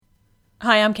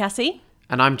Hi, I'm Cassie,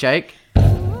 And I'm Jake.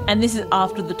 and this is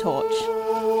After the Torch,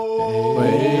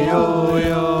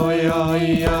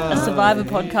 a Survivor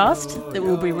podcast that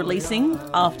we'll be releasing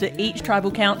after each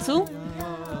tribal council,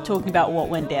 talking about what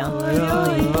went down.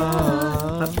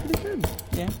 That's pretty good.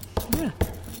 Yeah.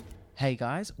 Hey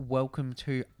guys, welcome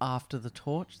to After the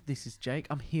Torch. This is Jake.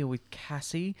 I'm here with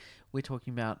Cassie. We're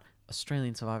talking about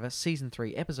Australian Survivor Season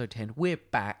 3, Episode 10. We're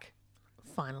back.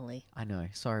 Finally. I know.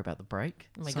 Sorry about the break.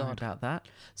 Oh my Sorry God. about that.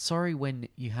 Sorry when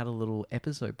you had a little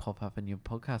episode pop up in your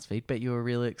podcast feed, but you were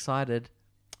really excited.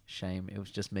 Shame. It was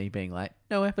just me being like,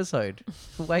 no episode.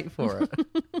 Wait for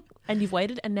it. And you've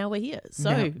waited, and now we're here.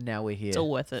 So, now we're here. it's all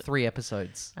worth it. 3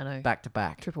 episodes. I know. Back to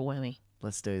back. Triple whammy.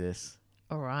 Let's do this.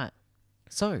 All right.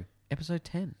 So, Episode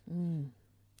 10.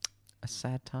 A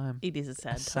sad time. It is a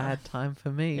sad time. Sad time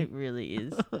for me. It really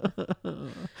is.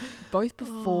 Both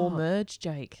before merge,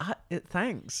 Jake.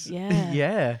 Thanks.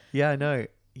 Yeah. yeah, I know.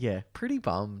 Yeah, pretty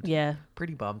bummed. Yeah.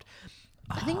 Pretty bummed.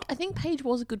 I think Paige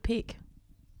was a good pick.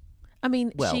 I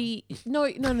mean, Well- No.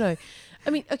 I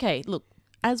mean, okay, look,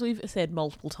 as we've said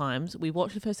multiple times, we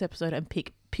watch the first episode and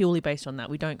pick purely based on that.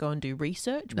 We don't go and do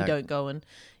research. No. We don't go and,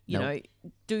 you No. know,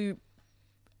 do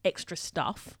extra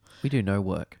stuff. We do no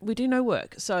work. We do no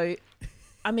work. So,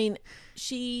 I mean,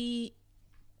 she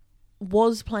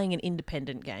was playing an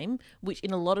independent game, which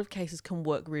in a lot of cases can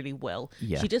work really well.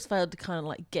 Yeah. She just failed to kind of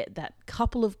like get that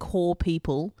couple of core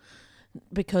people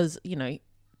because, you know,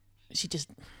 she just,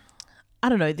 I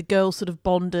don't know, the girls sort of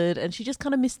bonded and she just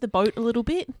kind of missed the boat a little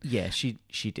bit. Yeah, she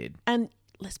did. And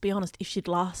let's be honest, if she'd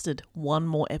lasted one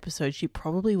more episode, she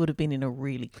probably would have been in a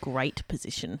really great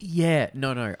position. Yeah,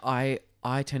 no.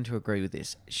 I tend to agree with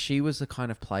this. She was the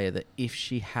kind of player that if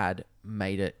she had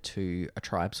made it to a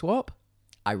tribe swap,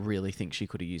 I really think she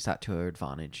could have used that to her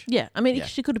advantage. Yeah, I mean, Yeah.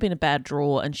 she could have been a bad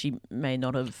draw and she may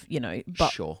not have, you know,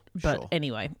 but Sure.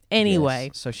 anyway,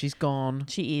 Yes. So she's gone.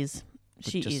 she is.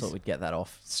 We She just is. thought we'd get that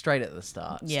off straight at the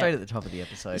start, Yeah. straight at the top of the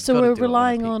episode. So Gotta we're do it when a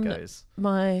relying pick on goes.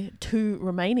 my two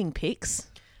remaining picks.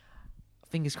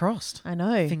 Fingers crossed. I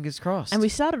know. Fingers crossed. And we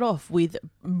started off with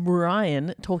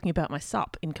Ryan talking about my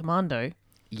sup in Commando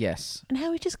Yes. and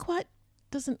how he just quite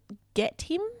doesn't get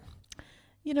him.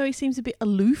 You know, he seems a bit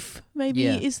aloof, maybe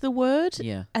Yeah. is the word.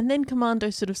 Yeah. And then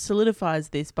Commando sort of solidifies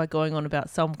this by going on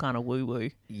about some kind of woo-woo.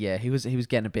 Yeah, he was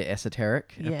getting a bit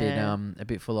esoteric, Yeah. a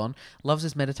bit full on. Loves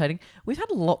his meditating. We've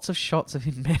had lots of shots of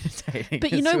him meditating.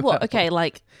 But you as know what? well. Okay,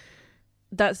 like,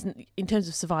 that's in terms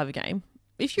of Survivor game.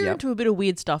 If you're Yep. into a bit of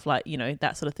weird stuff, like, you know,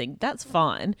 that sort of thing, that's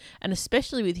fine. And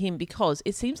especially with him, because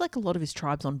it seems like a lot of his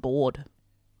tribe's on board.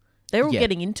 They're all Yeah.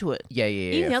 getting into it. Yeah,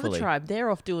 Even the other fully. tribe,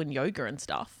 they're off doing yoga and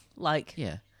stuff. Like,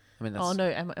 Yeah, I mean, that's, oh no,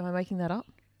 am I making that up?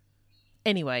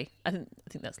 Anyway, I think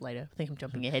that's later. I think I'm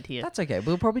jumping ahead here. that's okay.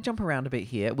 We'll probably jump around a bit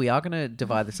here. We are going to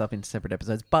divide this up into separate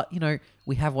episodes, but you know,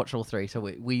 we have watched all three, so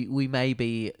we may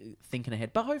be thinking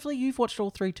ahead. But hopefully, you've watched all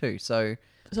three too. So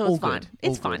So all it's fine. good,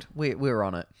 It's all fine. good. We're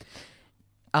on it.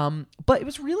 But it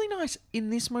was really nice in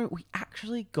this moment. We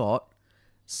actually got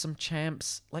some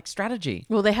champs like strategy.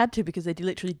 Well, they had to because they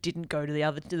literally didn't go to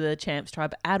the champs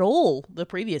tribe at all the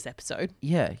previous episode.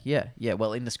 Yeah.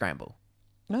 Well, in the scramble,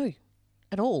 No,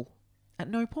 at all. at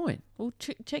no point. Well,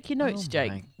 check your notes, Oh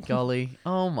Jake. my golly.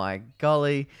 Oh my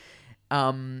golly.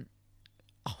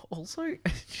 Also,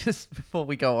 just before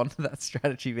we go on to that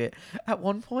strategy bit, at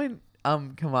one point,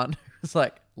 Commander was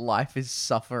like, life is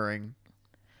suffering.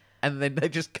 And then they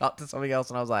just cut to something else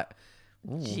and I was like,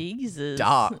 ooh. Jesus.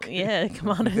 dark. Yeah,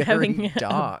 Commando's Very having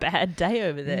dark. a bad day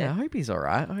over there. Yeah, I hope he's all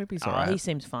right. He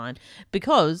seems fine.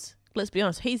 Because, let's be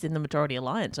honest, he's in the majority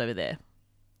alliance over there.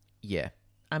 Yeah.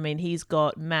 I mean, he's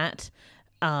got Matt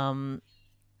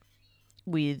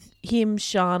with him,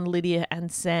 Sean, Lydia,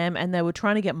 and Sam, and they were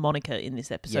trying to get Monica in this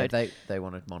Yeah, episode. they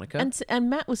wanted Monica. And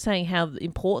Matt was saying how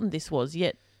important this was,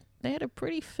 yet they had a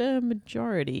pretty firm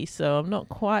majority, so I'm not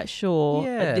quite sure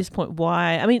Yeah. at this point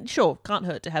why. I mean, sure, can't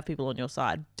hurt to have people on your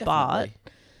side, Definitely.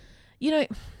 but, you know,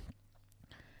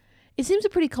 it seems a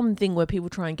pretty common thing where people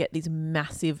try and get these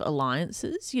massive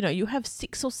alliances. You know, you have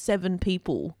 6 or 7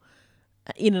 people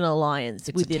in an alliance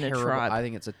It's within a tribe. I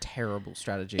think it's a terrible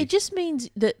strategy. It just means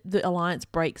that the alliance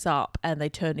breaks up and they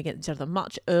turn against each other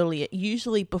much earlier,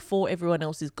 usually before everyone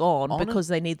else is gone, because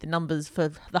they need the numbers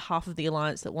for the half of the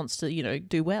alliance that wants to, you know,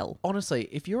 do well. Honestly,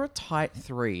 if you're a tight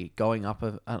 3 going up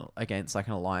against like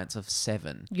an alliance of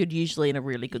 7, You're usually in a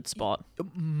really good spot.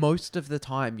 most of the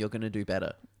time you're going to do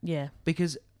better. Yeah.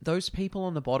 Because those people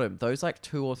on the bottom, those like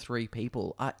 2 or 3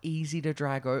 people are easy to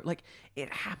drag out. Like,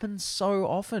 it happens so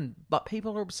often, but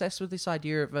people are obsessed with this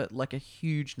idea of like a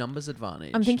huge numbers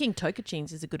advantage. I'm thinking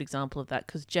Tocantins is a good example of that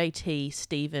because JT,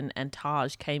 Stephen and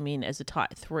Taj came in as a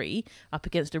tight 3 up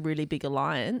against a really big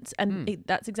alliance, and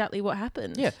that's exactly what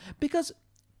happened. Yeah, because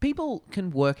people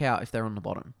can work out if they're on the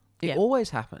bottom. It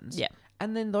always happens. Yeah.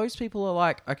 And then those people are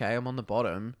like, okay, I'm on the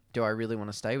bottom. Do I really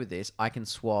want to stay with this? I can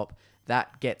swap.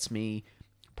 That gets me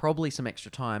probably some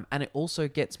extra time, and it also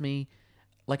gets me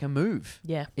like a move.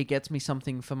 Yeah. It gets me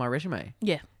something for my resume.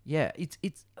 Yeah. Yeah, it's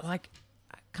like,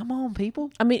 come on,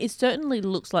 people. I mean, it certainly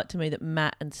looks like to me that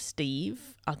Matt and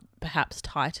Steve are perhaps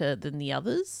tighter than the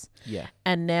others. Yeah.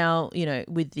 And now, you know,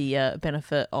 with the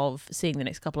benefit of seeing the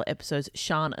next couple of episodes,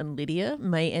 Sean and Lydia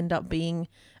may end up being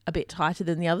a bit tighter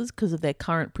than the others because of their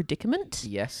current predicament.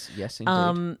 Yes,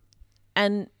 indeed.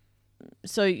 And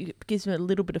so it gives me a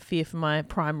little bit of fear for my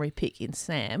primary pick in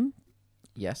Sam.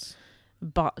 Yes.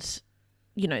 But,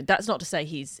 you know, that's not to say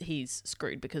he's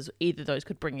screwed because either of those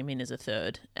could bring him in as a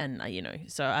third. And, you know,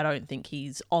 so I don't think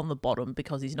he's on the bottom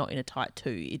because he's not in a tight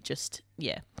 2. It just,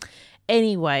 yeah.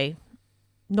 Anyway,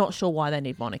 not sure why they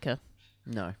need Monica.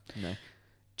 No.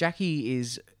 Jackie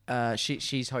is,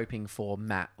 she's hoping for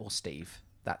Matt or Steve.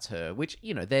 That's her, which,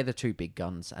 you know, they're the 2 big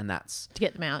guns, and that's... To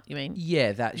get them out, you mean?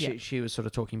 Yeah, she was sort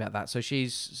of talking about that. So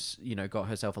she's, you know, got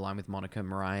herself aligned with Monica,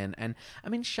 Mariah, and I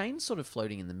mean, Shane's sort of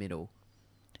floating in the middle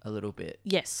a little bit.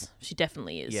 Yes, she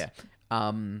definitely is. Yeah.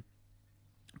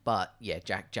 But, yeah,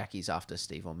 Jackie's after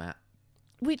Steve or Matt.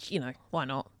 Which, you know, why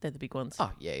not? They're the big ones.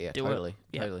 Oh, yeah, Do it. totally.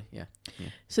 Yeah. Totally, yeah.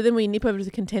 So then we nip over to the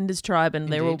Contenders tribe, and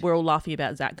Indeed. we're all laughing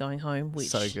about Zach going home, which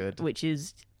So good. Which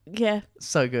is, yeah,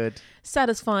 So good.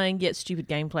 satisfying yet stupid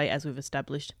gameplay, as we've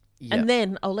established. Yeah. And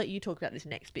then I'll let you talk about this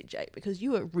next bit, Jake, because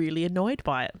you were really annoyed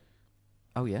by it.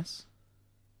 Oh, yes?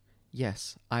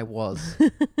 Yes, I was.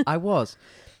 I was.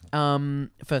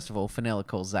 First of all, Fenella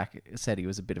calls Zach, said he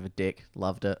was a bit of a dick.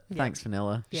 Loved it. Yeah. Thanks,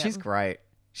 Fenella. Yeah. She's great.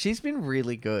 She's been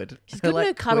really good. She's good in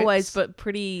her cutaways, quips- but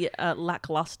pretty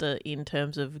lackluster in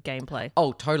terms of gameplay.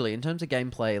 Oh, totally. In terms of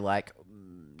gameplay, like,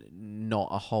 not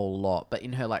a whole lot, but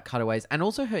in her, like, cutaways, and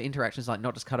also her interactions, like,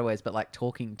 not just cutaways, but, like,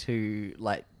 talking to,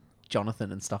 like,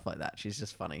 Jonathan and stuff like that. She's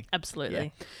just funny.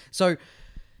 Absolutely. Yeah. So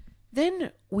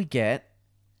then we get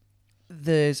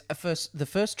the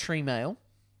first tree mail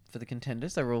for the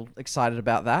Contenders. They're all excited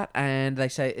about that, and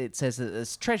it says that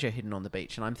there's treasure hidden on the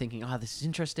beach, and I'm thinking, this is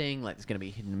interesting. Like, there's going to be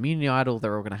a hidden immunity idol.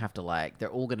 They're all going to have to they're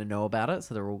all going to know about it,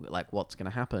 so they're all like, what's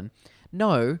going to happen?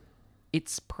 No,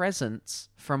 it's presents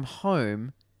from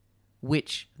home,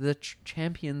 which the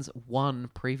champions won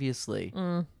previously.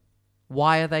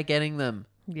 Why are they getting them?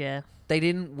 Yeah, They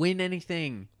didn't win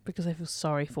anything. because I feel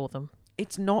sorry for them.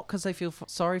 It's not because they feel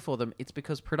sorry for them. It's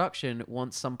because production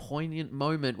wants some poignant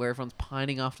moment where everyone's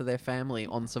pining after their family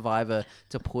on Survivor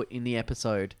to put in the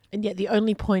episode. And yet the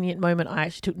only poignant moment I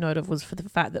actually took note of was for the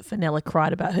fact that Fenella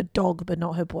cried about her dog, but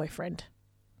not her boyfriend.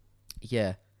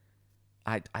 Yeah.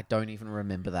 I don't even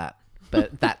remember that,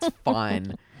 but that's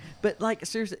fine. But, like,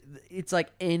 seriously, it's like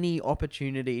any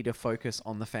opportunity to focus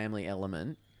on the family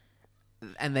element,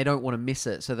 and they don't want to miss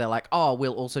it. So they're like, oh,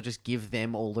 we'll also just give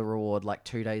them all the reward like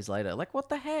 2 days later. Like, what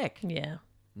the heck? Yeah,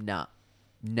 Nah,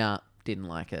 didn't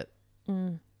like it.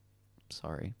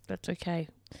 Sorry. that's okay.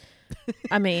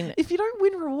 I mean, If you don't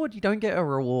win reward, you don't get a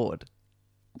reward.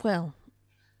 well,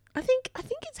 I think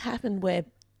it's happened where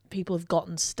people have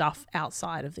gotten stuff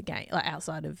outside of the game, like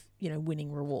outside of, you know,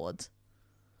 winning rewards.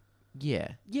 Yeah.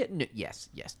 No, yes.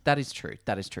 That is true.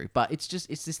 But it's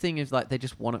this thing of like, they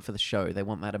just want it for the show. They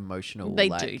want that emotional. They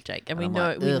like, do, Jake, and I'm we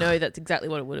like, know that's exactly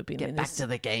what it would have been Get in back this to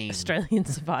the game. Australian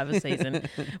Survivor season.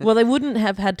 Well, they wouldn't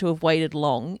have had to have waited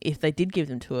long if they did give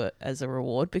them to it as a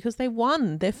reward because they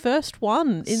won their first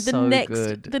one in So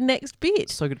good. the next bit.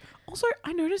 So good. Also,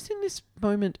 I noticed in this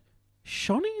moment,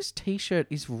 Shawnee's t-shirt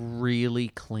is really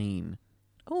clean.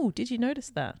 Oh, did you notice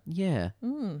that? Yeah.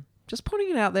 Just putting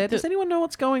it out there. Does anyone know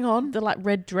what's going on? The like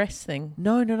red dress thing.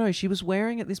 No. She was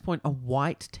wearing at this point a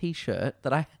white t-shirt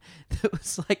that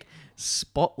was like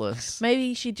spotless.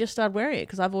 Maybe she just started wearing it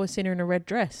because I've always seen her in a red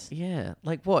dress. Yeah.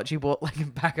 Like what? She bought like a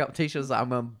backup t-shirt. Like, I'm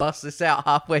going to bust this out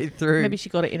halfway through. Maybe she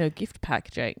got it in her gift pack,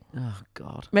 Jake. Oh,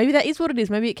 God. Maybe that is what it is.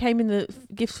 Maybe it came in the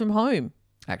gifts from home.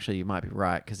 Actually, you might be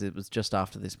right because it was just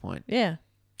after this point. Yeah.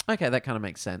 Okay, that kind of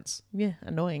makes sense. Yeah.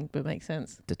 Annoying, but makes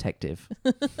sense. Detective.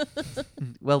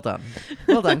 Well done.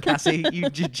 Well done, Cassie.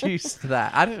 You deduced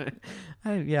that. I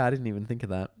didn't even think of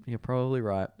that. You're probably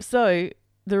right. So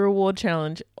the reward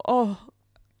challenge. I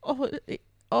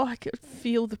could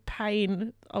feel the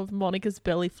pain of Monica's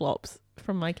belly flops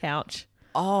from my couch.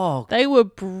 Oh, They were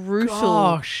brutal.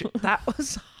 gosh, that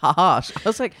was harsh. I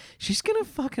was like, she's gonna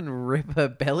fucking rip her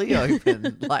belly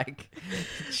open. Like,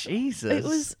 Jesus. It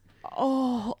was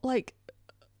like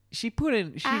She put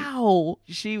in. ow.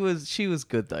 She was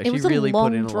good though. It She was a really put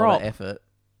long in a lot drop. of effort.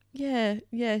 Yeah,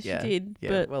 she did. Yeah,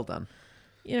 But well done.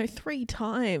 3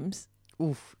 times.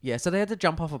 Oof. Yeah, so they had to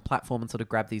jump off a platform and sort of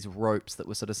grab these ropes that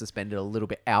were sort of suspended a little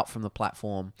bit out from the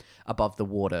platform above the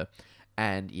water.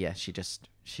 And yeah,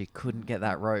 she couldn't get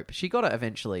that rope. She got it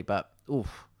eventually, but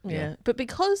oof. Yeah. But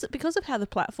because of how the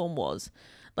platform was,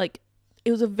 like,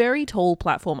 it was a very tall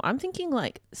platform. I'm thinking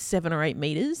like 7 or 8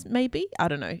 meters, maybe. I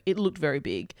don't know. It looked very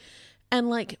big. And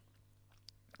like,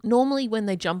 normally when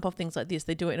they jump off things like this,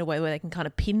 they do it in a way where they can kind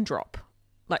of pin drop,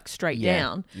 like straight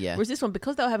down. Yeah. Whereas this one,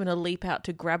 because they were having to leap out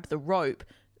to grab the rope,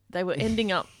 they were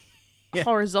ending up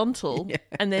horizontal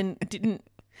and then didn't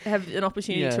have an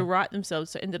opportunity to right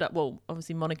themselves. So ended up, well,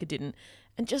 obviously Monica didn't.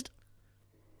 And just,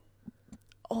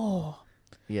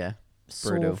 Yeah.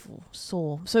 Brutal.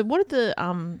 sore. So what did the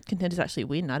contenders actually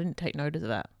win? I didn't take notice of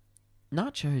that.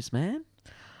 Nachos, man.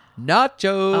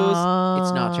 Nachos.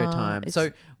 It's nacho time. it's-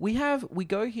 So we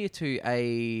go here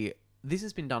to this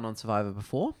has been done on Survivor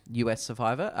before, US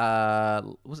Survivor.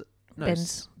 Was it? No,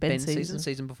 Ben's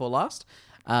season before last.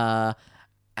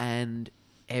 And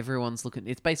everyone's looking.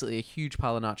 It's basically a huge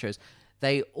pile of nachos.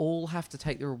 They all have to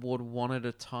take the reward one at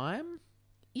a time.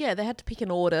 Yeah, they had to pick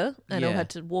an order and all Yeah. had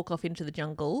to walk off into the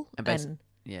jungle. And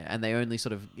Yeah, and they only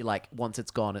sort of like once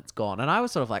it's gone, it's gone. And I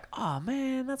was sort of like, oh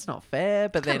man, that's not fair.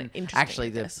 But Kinda then interesting, actually,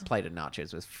 I the guess. plate of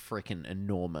nachos was freaking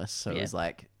enormous, so it Yeah. was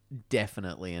like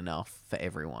definitely enough for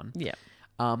everyone. yeah.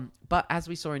 But as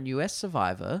we saw in US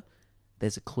Survivor,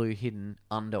 there's a clue hidden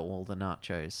under all the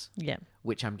nachos, Yeah.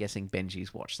 which I'm guessing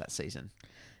Benji's watched that season.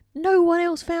 No one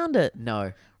else found it.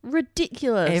 No,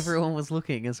 Ridiculous. everyone was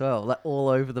looking as well, like all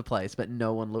over the place, but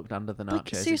no one looked under the Like,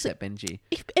 nachos seriously, except Benji.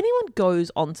 If anyone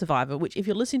goes on Survivor, which if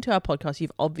you're listening to our podcast,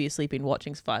 you've obviously been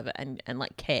watching Survivor and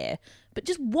like care, but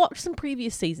just watch some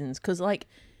previous seasons because like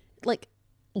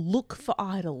look for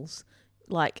idols,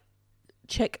 like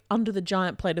check under the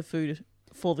giant plate of food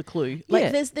for the clue.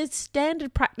 Like Yeah. there's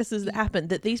standard practices that happen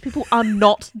that these people are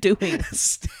not doing.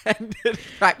 Standard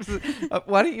practice.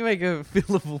 Why don't you make a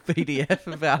fillable PDF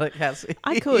about it, Cassie?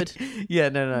 I could. Yeah,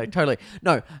 no, totally.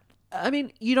 No, I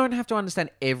mean, you don't have to understand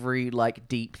every like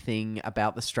deep thing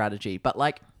about the strategy, but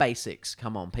like basics.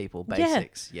 Come on, people,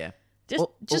 basics. Yeah.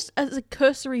 Just as a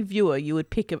cursory viewer, you would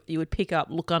pick up,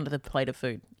 look under the plate of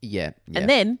food. Yeah. And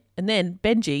then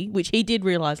Benji, which he did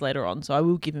realize later on, so I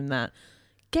will give him that.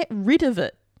 Get rid of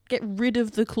it. Get rid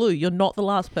of the clue. You're not the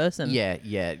last person. Yeah.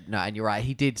 No, and you're right.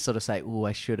 He did sort of say, "Oh,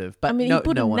 I should have," but I mean, no, he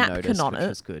put no a one napkin noticed, on which it,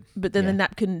 was good. but then the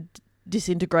napkin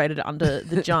disintegrated under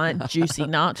the giant juicy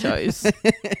nachos.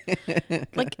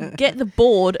 Like, get the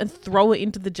board and throw it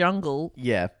into the jungle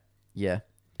Yeah.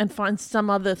 and find some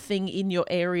other thing in your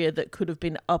area that could have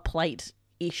been a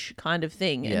plate-ish kind of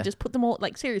thing, Yeah. and just put them all.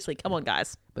 Like, seriously, come on,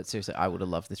 guys. But seriously, I would have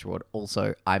loved this reward.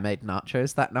 Also, I made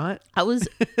nachos that night. I was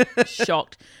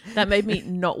shocked. That made me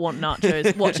not want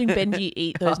nachos. Watching Benji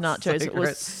eat those Oh, nachos so it gross.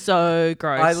 was so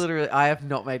gross. I have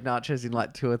not made nachos in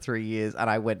like 2 or 3 years, and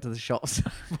I went to the shops,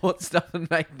 bought stuff, and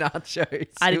made nachos.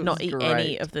 I It did not was eat great.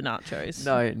 any of the nachos.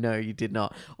 No, you did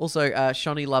not. Also,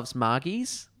 Shawnee loves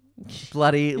Margies.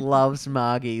 Bloody loves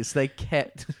Margies. They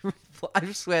kept.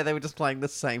 I swear they were just playing the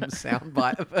same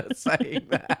soundbite of her saying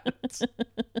that.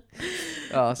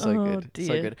 Oh, so Oh, good.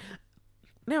 So dear. good.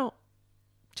 Now,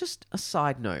 just a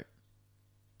side note.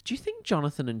 Do you think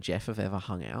Jonathan and Jeff have ever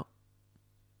hung out?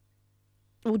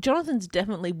 Well, Jonathan's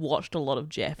definitely watched a lot of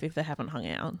Jeff if they haven't hung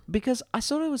out. Because I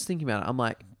sort of was thinking about it. I'm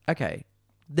like, okay,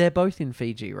 they're both in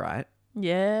Fiji, right?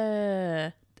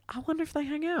 Yeah. I wonder if they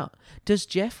hang out. Does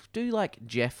Jeff do like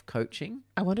Jeff coaching?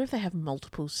 I wonder if they have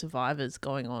multiple survivors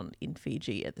going on in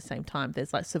Fiji at the same time.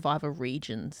 There's like survivor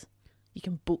regions. You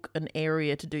can book an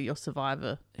area to do your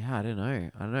survivor. Yeah, I don't know.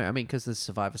 I mean, because there's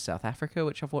Survivor South Africa,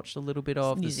 which I've watched a little bit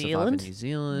of. New There's Zealand. Survivor New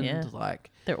Zealand. Yeah. Like,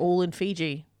 They're all in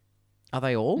Fiji. are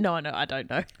they all? No, I don't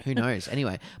know. Who knows?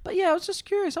 Anyway, but yeah, I was just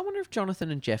curious. I wonder if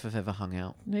Jonathan and Jeff have ever hung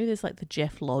out. Maybe there's like the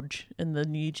Jeff Lodge and the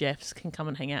new Jeffs can come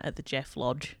and hang out at the Jeff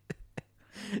Lodge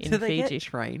in Do they Fiji. get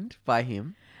trained by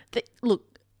him?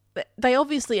 They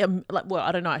obviously are like, well,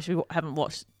 I don't know. I actually haven't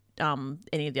watched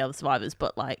any of the other survivors,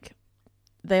 but like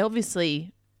they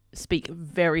obviously speak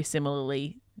very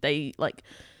similarly. They like,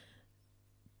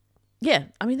 yeah,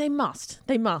 I mean, they must.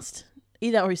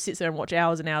 Either or he sits there and watch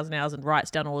hours and hours and hours and writes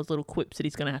down all his little quips that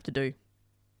he's going to have to do.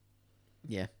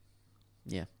 Yeah.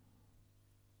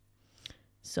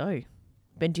 So,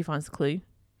 Benji finds the clue.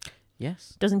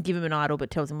 Yes. Doesn't give him an idol, but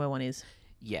tells him where one is.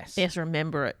 Yes. He has to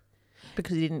remember it.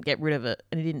 because he didn't get rid of it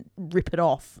and he didn't rip it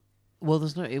off. Well,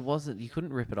 it wasn't, you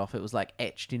couldn't rip it off. It was like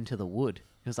etched into the wood.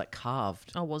 It was like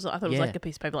carved. Oh, was it? I thought it was Yeah. like a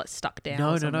piece of paper like stuck down. No,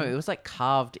 or no. something. It was like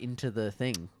carved into the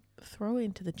thing. Throw it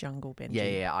into the jungle,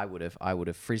 Benji. Yeah. I would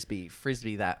have frisbee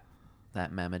that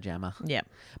mamma jammer. Yeah.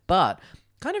 But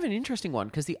kind of an interesting one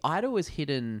because the idol was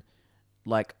hidden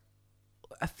like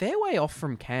a fair way off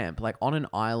from camp, like on an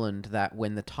island that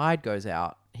when the tide goes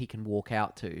out, he can walk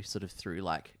out to sort of through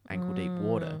like ankle deep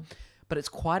water. But it's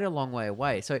quite a long way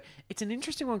away. So it's an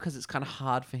interesting one because it's kind of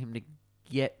hard for him to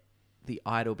get the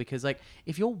idol because like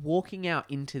if you're walking out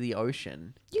into the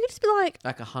ocean You could just be like,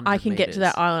 100 I can get to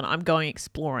meters, that island. I'm going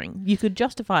exploring. You could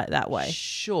justify it that way.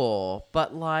 sure,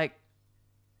 but like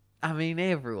I mean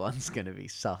everyone's gonna be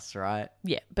sus, right?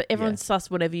 Yeah, but everyone's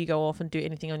sus whenever you go off and do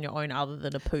anything on your own other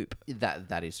than a poop.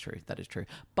 That is true,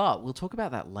 but we'll talk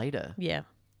about that later. Yeah.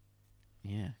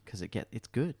 Yeah, because it's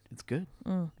good,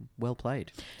 well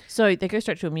played. So they go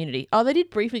straight to immunity. Oh, they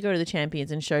did briefly go to the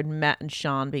champions and showed Matt and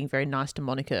Sean being very nice to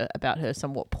Monica about her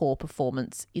somewhat poor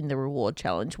performance in the reward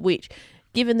challenge, which,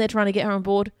 given they're trying to get her on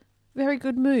board, very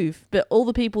good move. But all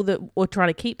the people that were trying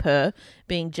to keep her,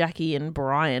 being Jackie and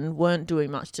Brian, weren't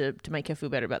doing much to make her feel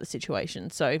better about the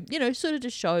situation. So, sort of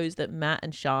just shows that Matt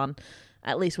and Sean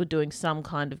at least were doing some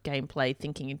kind of gameplay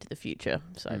thinking into the future.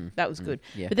 So that was good.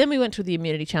 Yeah. But then we went to the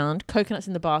immunity challenge, coconuts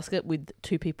in the basket with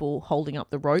 2 people holding up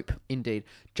the rope. Indeed.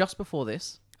 Just before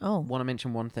this, Oh. want to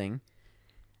mention one thing.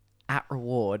 At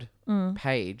reward,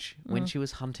 Paige, when she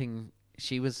was hunting,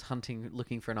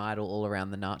 looking for an idol all around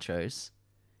the nachos.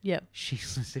 Yep. She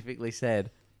specifically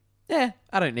said, "Yeah,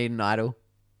 I don't need an idol,"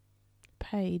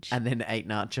 Paige. and then ate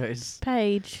nachos.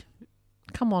 Paige.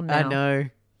 Come on now. I know.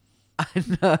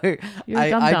 You're a I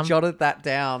dum-dum. jotted that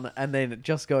down, and then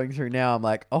just going through now, I'm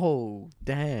like, oh,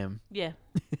 damn. Yeah.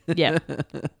 Yeah.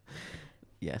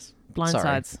 Yes.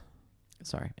 Blindsides.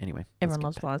 Sorry. Anyway. Everyone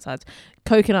loves blindsides.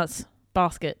 Coconuts.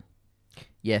 Basket.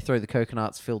 Yeah, throw the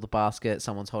coconuts, fill the basket.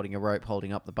 Someone's holding a rope,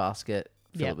 holding up the basket,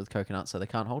 fill Yep. it with coconuts so they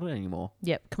can't hold it anymore.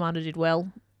 Yep. Commander did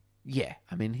well. Yeah.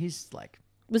 I mean, he's like...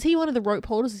 Was he one of the rope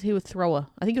holders or was he a thrower?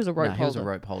 I think he was a rope No, holder. he was a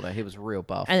rope holder. He was real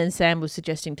buff. And then Sam was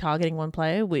suggesting targeting one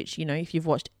player, which, if you've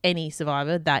watched any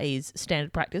Survivor, that is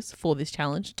standard practice for this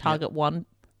challenge. Target one,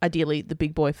 ideally the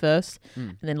big boy first,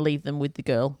 and then leave them with the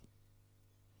girl.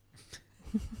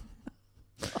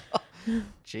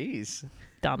 Jeez.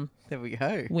 Done. There we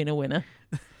go. Winner.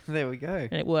 There we go.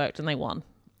 And it worked and they won.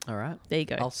 All right. There you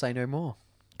go. I'll say no more.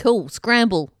 Cool.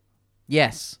 Scramble.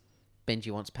 Yes.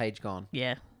 Benji wants Paige gone.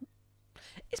 Yeah.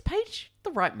 Is Paige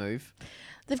the right move?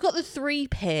 They've got the 3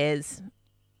 pairs.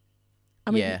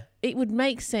 I mean, Yeah. it would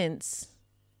make sense.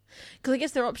 Because I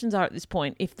guess their options are at this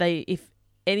point, if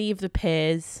any of the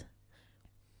pairs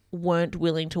weren't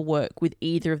willing to work with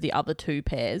either of the other 2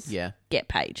 pairs, Yeah. get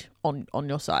Paige on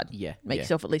your side. Yeah. Make yeah.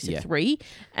 yourself at least Yeah. a 3,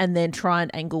 and then try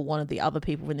and angle one of the other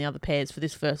people in the other pairs for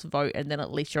this first vote, and then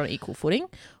at least you're on equal footing.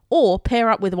 Or pair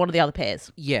up with one of the other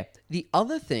pairs. Yeah. The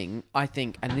other thing I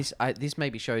think, and this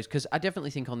maybe shows, because I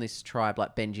definitely think on this tribe,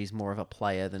 like Benji's more of a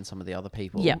player than some of the other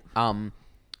people. Yeah.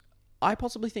 I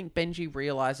possibly think Benji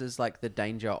realizes like the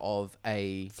danger of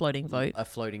a Floating vote.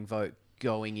 floating vote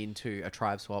going into a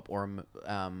tribe swap or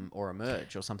a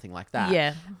merge or something like that.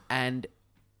 Yeah. And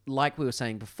like we were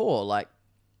saying before, like,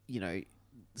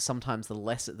 sometimes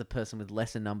the person with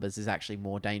lesser numbers is actually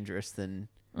more dangerous than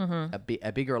a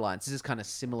bigger alliance. This is kind of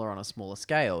similar on a smaller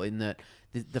scale in that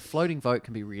the floating vote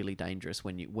can be really dangerous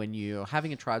when you're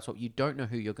having a tribe swap. You don't know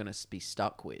who you're going to be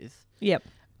stuck with. Yep.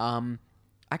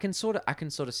 I can sort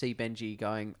of see Benji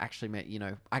going, actually, mate,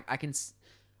 I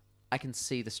can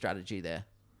see the strategy there.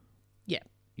 Yeah.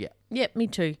 Yeah. Yep, me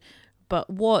too. But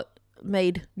what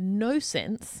made no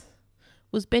sense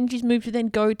was Benji's move to then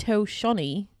go tell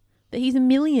Shonny that he's a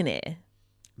millionaire.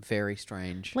 Very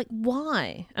strange. Like,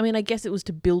 why? I mean, I guess it was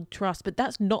to build trust, but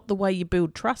that's not the way you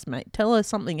build trust, mate. Tell her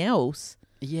something else.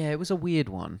 Yeah, it was a weird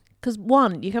one. Because,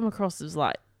 one, you come across as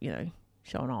like,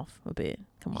 showing off a bit.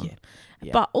 Come on.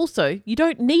 Yeah. But also, you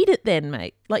don't need it then,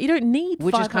 mate. Like, you don't need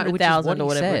 500,000 or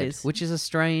whatever it is. Which is a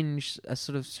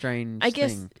sort of strange I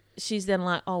guess thing. she's then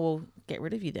like, oh, well, get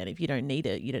rid of you then. If you don't need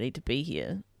it, you don't need to be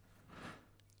here.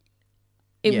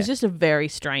 It was just a very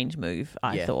strange move,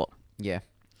 I thought. Yeah.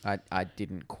 I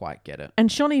didn't quite get it. And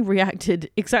Shonny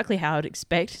reacted exactly how I'd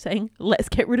expect, saying, let's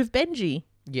get rid of Benji.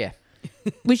 Yeah.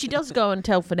 Which she does go and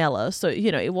tell Fenella. So,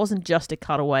 it wasn't just a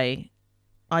cutaway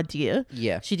idea.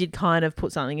 Yeah. She did kind of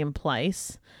put something in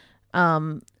place.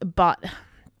 But,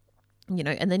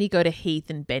 and then you go to Heath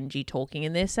and Benji talking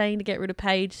and they're saying to get rid of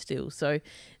Paige still. So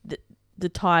the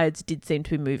tides did seem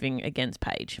to be moving against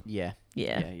Paige. Yeah.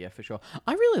 Yeah. Yeah, for sure.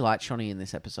 I really liked Shonny in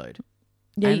this episode.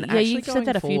 Yeah, And yeah, actually you've said going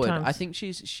that a few forward, times. I think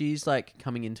she's like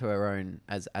coming into her own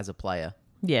as a player.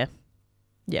 Yeah.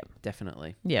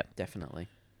 Definitely. Yep. Definitely.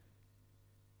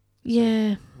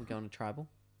 Yeah. We're going to tribal.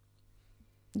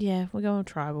 Yeah, we're going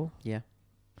tribal. Yeah.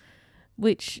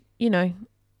 Which, I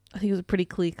think it was a pretty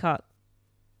clear cut.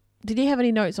 Did you have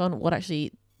any notes on what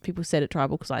actually people said at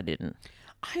tribal? Because I didn't.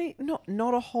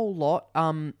 Not a whole lot.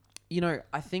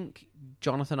 I think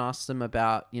Jonathan asked them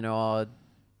about, do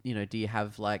you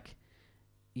have like,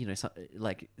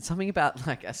 something about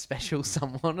like a special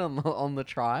someone on the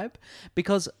tribe?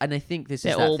 Because, and I think this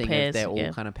is They're all that thing pairs, of they're all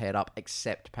yeah. kind of paired up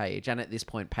except Paige. And at this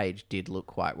point, Paige did look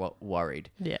quite worried.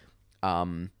 Yeah.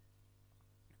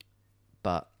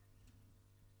 But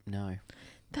no.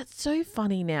 That's so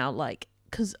funny now, like,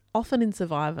 because often in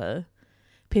Survivor,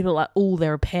 people are like, oh,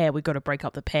 they're a pair, we've got to break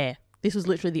up the pair. This was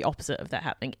literally the opposite of that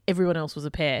happening. Everyone else was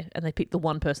a pair, and they picked the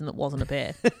one person that wasn't a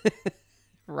pair.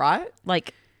 Right?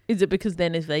 Like, is it because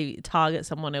then if they target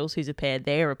someone else who's a pair,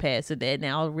 they're a pair, so they're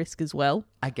now a risk as well?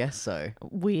 I guess so.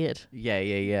 Weird.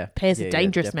 Yeah. Pairs Yeah, are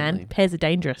dangerous, man. definitely. Pairs are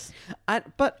dangerous.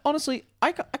 But honestly,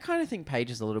 I kind of think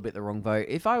Paige is a little bit the wrong vote.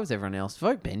 If I was everyone else,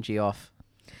 vote Benji off.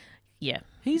 Yeah.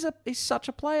 He's such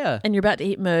a player. And you're about to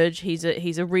hit merge. He's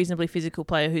a reasonably physical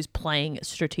player who's playing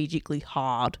strategically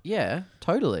hard. Yeah,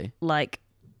 totally. Like,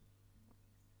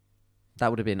 That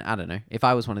would have been, I don't know. If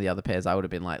I was one of the other pairs, I would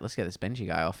have been like, let's get this Benji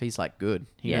guy off. He's like good.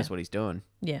 He Yeah. knows what he's doing.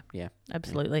 yeah, Yeah.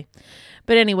 absolutely.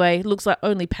 But anyway, looks like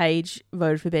only Paige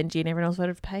voted for Benji and everyone else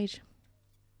voted for Paige.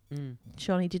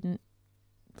 Shawnee didn't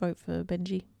vote for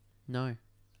Benji. No.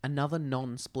 Another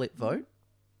non-split vote?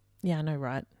 Yeah, I know,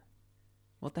 right?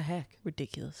 What the heck?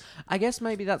 Ridiculous. I guess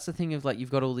maybe that's the thing of like, you've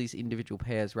got all these individual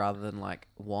pairs rather than like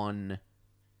one,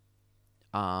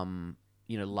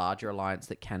 larger alliance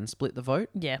that can split the vote.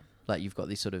 Yeah. Like you've got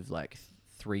these sort of like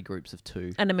 3 groups of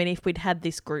 2. And I mean, if we'd had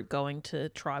this group going to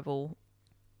tribal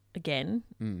again,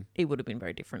 it would have been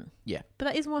very different. Yeah. But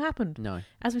that isn't what happened. No.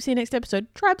 As we see next episode,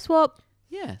 tribe swap.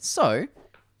 Yeah. So,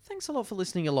 thanks a lot for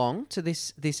listening along to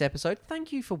this episode.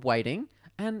 Thank you for waiting.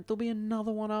 And there'll be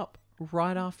another one up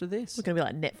right after this. We're going to be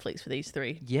like Netflix for these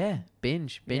 3. Yeah.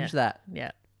 Binge Yeah. that.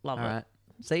 Yeah. Love All it. right.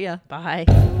 See ya. Bye.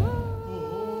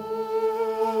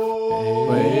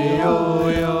 Way, oh,